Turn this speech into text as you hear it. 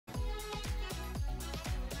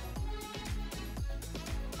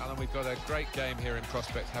we've got a great game here in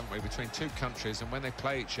prospect, haven't we, between two countries, and when they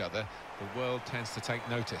play each other, the world tends to take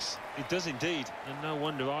notice. It does indeed, and no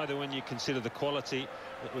wonder either when you consider the quality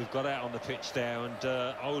that we've got out on the pitch there, and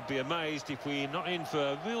I would be amazed if we're not in for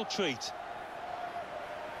a real treat.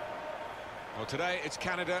 Well, today it's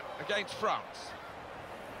Canada against France.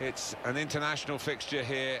 It's an international fixture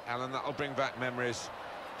here, Alan. That'll bring back memories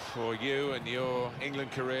for you and your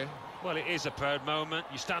England career. Well, it is a proud moment.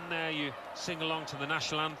 You stand there, you sing along to the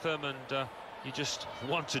national anthem, and you just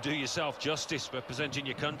want to do yourself justice representing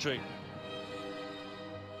your country.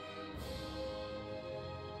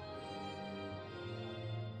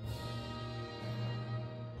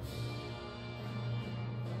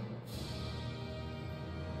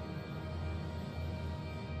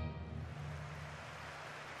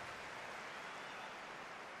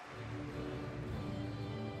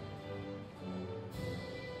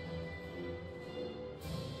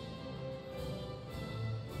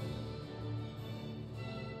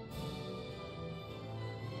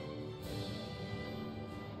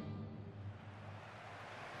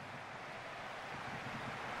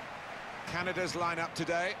 Canada's lineup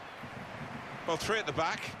today. Well, three at the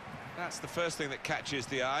back. That's the first thing that catches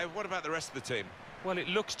the eye. What about the rest of the team? Well, it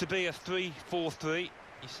looks to be a 3-4-3. You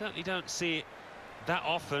certainly don't see it that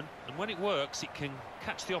often, and when it works, it can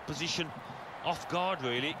catch the opposition off guard,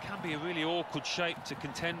 really. It can be a really awkward shape to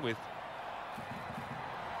contend with.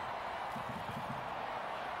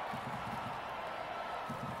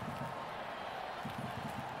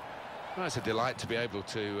 Well, it's a delight to be able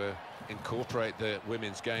to incorporate the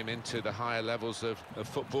women's game into the higher levels of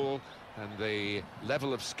football, and the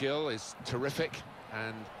level of skill is terrific,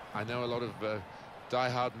 and I know a lot of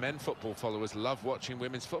die-hard men football followers love watching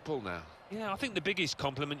women's football now. Yeah, I think the biggest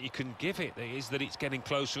compliment you can give it is that it's getting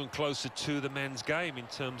closer and closer to the men's game in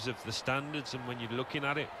terms of the standards, and when you're looking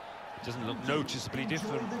at it, it doesn't look noticeably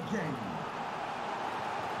different.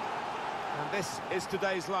 And this is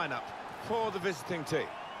today's lineup for the visiting team.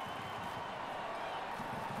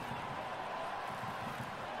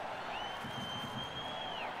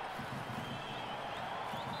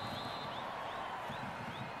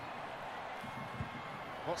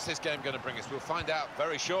 What's this game going to bring us? We'll find out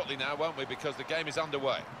very shortly now, won't we? Because the game is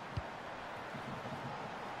underway.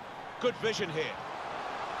 Good vision here.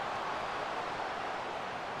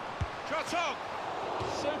 Shot on!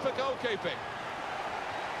 Super goalkeeping.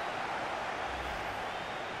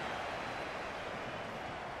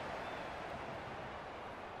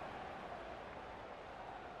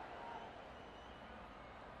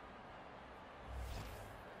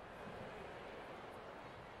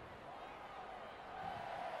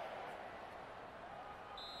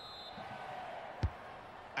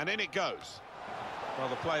 And in it goes. Well,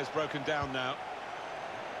 the player's broken down now.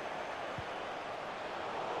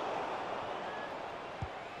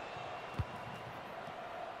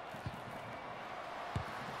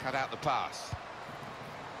 Cut out the pass.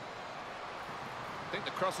 I think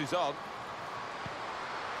the cross is on.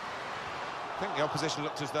 I think the opposition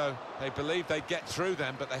looked as though they believed they'd get through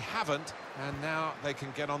them, but they haven't, and now they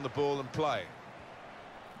can get on the ball and play.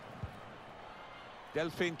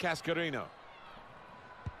 Delphine Cascarino.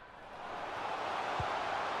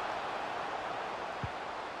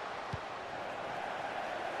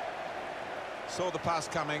 Saw the pass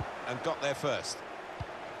coming and got there first.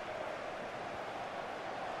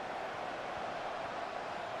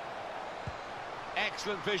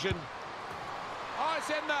 Excellent vision. Oh, it's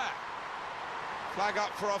in there. Flag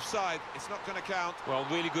up for offside. It's not going to count. Well,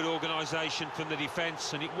 really good organisation from the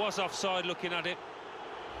defence, and it was offside looking at it.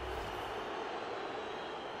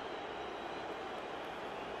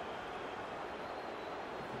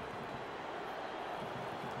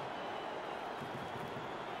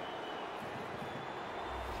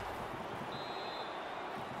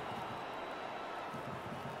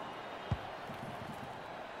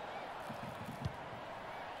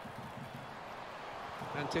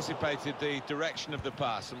 Anticipated the direction of the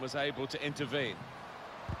pass and was able to intervene.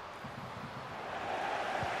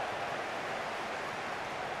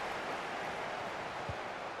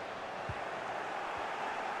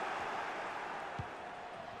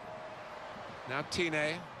 Now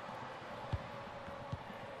Tine.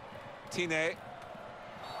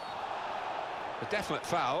 A definite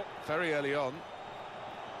foul very early on.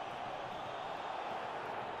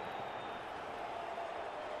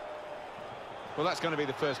 Well, that's going to be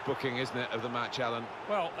the first booking, isn't it, of the match, Alan?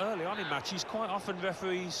 Well, early on in matches, quite often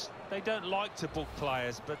referees, they don't like to book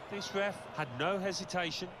players, but this ref had no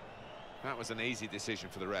hesitation. That was an easy decision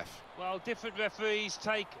for the ref. Well, different referees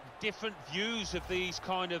take different views of these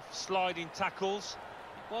kind of sliding tackles.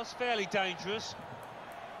 It was fairly dangerous.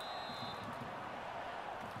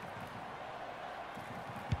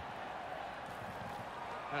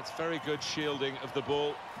 That's very good shielding of the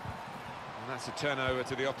ball. And that's a turnover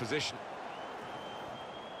to the opposition.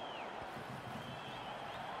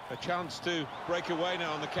 A chance to break away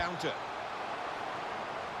now on the counter.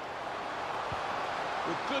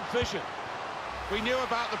 With good vision. We knew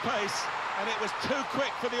about the pace, and it was too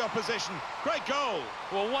quick for the opposition. Great goal!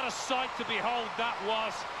 Well, what a sight to behold that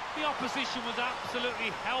was. The opposition was absolutely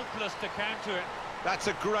helpless to counter it. That's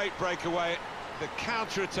a great breakaway. The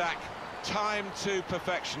counter-attack, timed to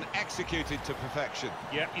perfection, executed to perfection.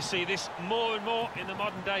 Yeah, you see this more and more in the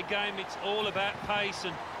modern-day game. It's all about pace,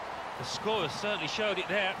 and the scorers certainly showed it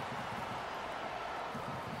there.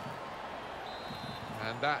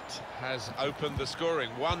 And that has opened the scoring.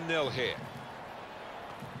 1-0 here.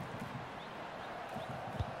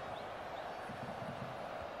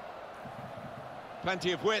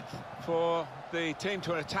 Plenty of width for the team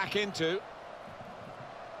to attack into.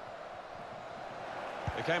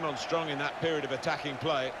 They came on strong in that period of attacking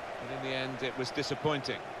play, but in the end it was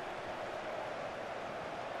disappointing.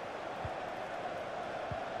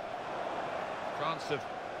 France have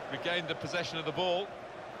regained the possession of the ball.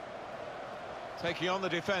 Taking on the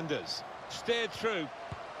defenders. Steered through.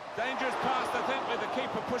 Dangerous pass, I think, with the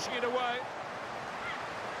keeper pushing it away.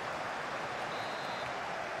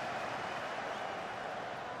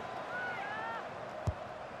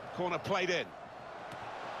 Corner played in.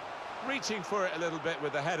 Reaching for it a little bit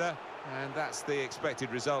with the header, and that's the expected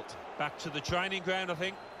result. Back to the training ground, I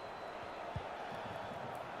think.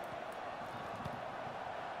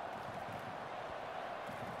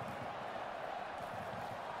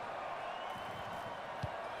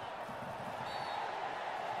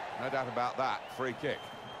 No doubt about that. Free kick.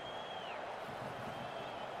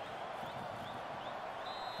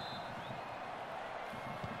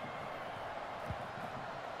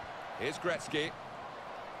 Here's Gretzky.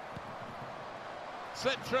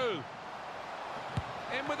 Slipped through.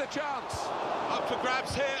 In with a chance. Up for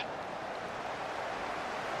grabs here.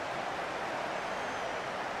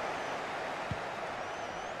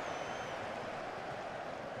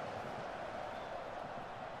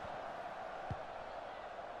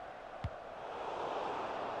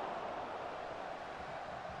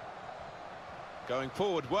 Going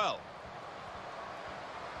forward well.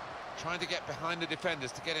 Trying to get behind the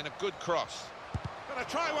defenders to get in a good cross. Gonna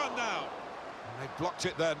try one now. And they blocked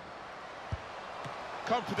it then.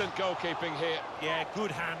 Confident goalkeeping here. Yeah,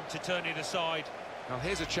 good hand to turn it aside. Now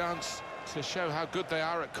here's a chance to show how good they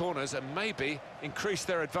are at corners and maybe increase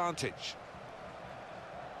their advantage.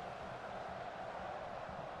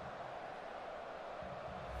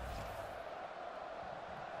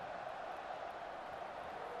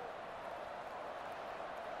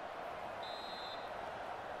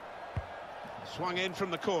 Swung in from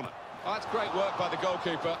the corner. Oh, that's great work by the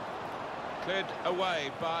goalkeeper. Cleared away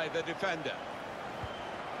by the defender.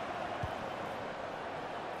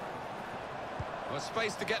 Well,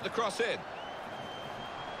 space to get the cross in.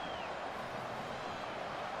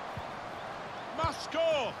 Must score!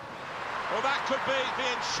 Well, that could be the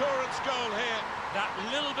insurance goal here. That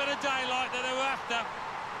little bit of daylight that they were after.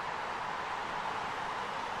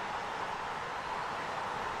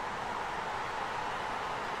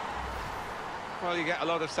 Well, you get a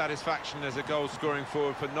lot of satisfaction as a goal-scoring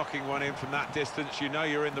forward for knocking one in from that distance. You know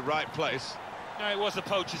you're in the right place. No, it was a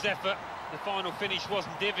poacher's effort. The final finish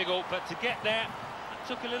wasn't difficult, but to get there, it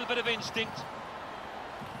took a little bit of instinct.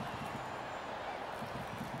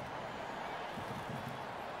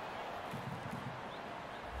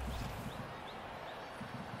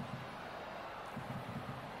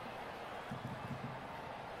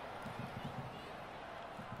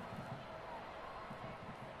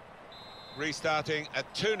 Restarting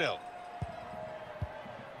at 2-0.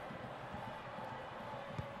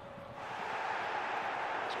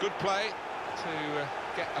 It's good play to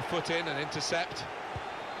get a foot in and intercept.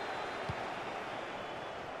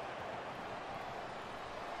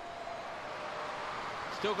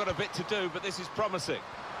 Still got a bit to do, but this is promising.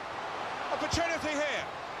 Opportunity here.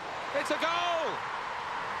 It's a goal!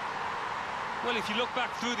 Well, if you look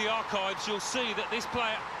back through the archives, you'll see that this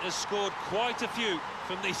player has scored quite a few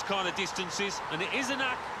from these kind of distances, and it is a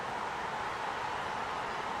knack.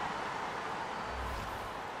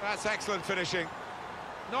 That's excellent finishing.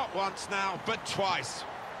 Not once now, but twice.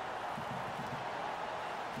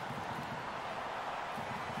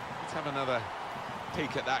 Let's have another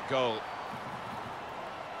peek at that goal.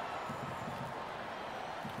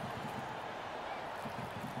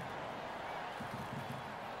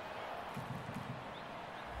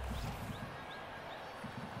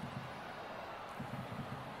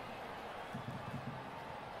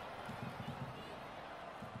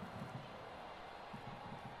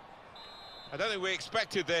 I don't think we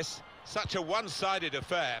expected this, such a one-sided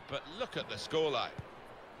affair, but look at the scoreline.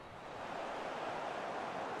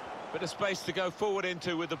 Bit of space to go forward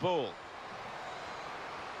into with the ball.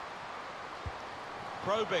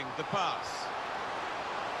 Probing the pass.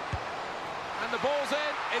 And the ball's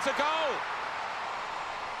in, it's a goal!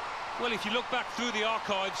 Well, if you look back through the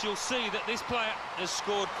archives, you'll see that this player has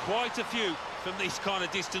scored quite a few from these kind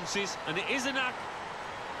of distances, and it is an act.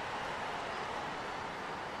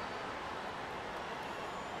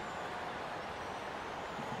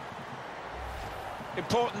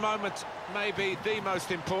 Important moment, maybe the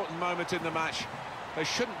most important moment in the match. They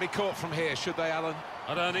shouldn't be caught from here, should they, Alan?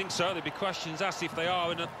 I don't think so. There'll be questions asked if they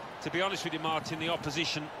are, and to be honest with you, Martin, the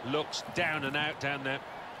opposition looks down and out down there.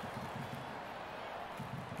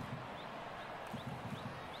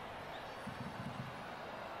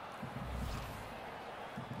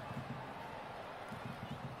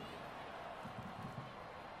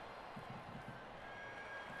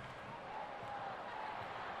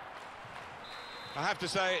 I have to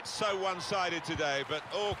say it's so one-sided today, but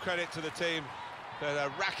all credit to the team that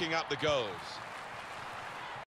are racking up the goals.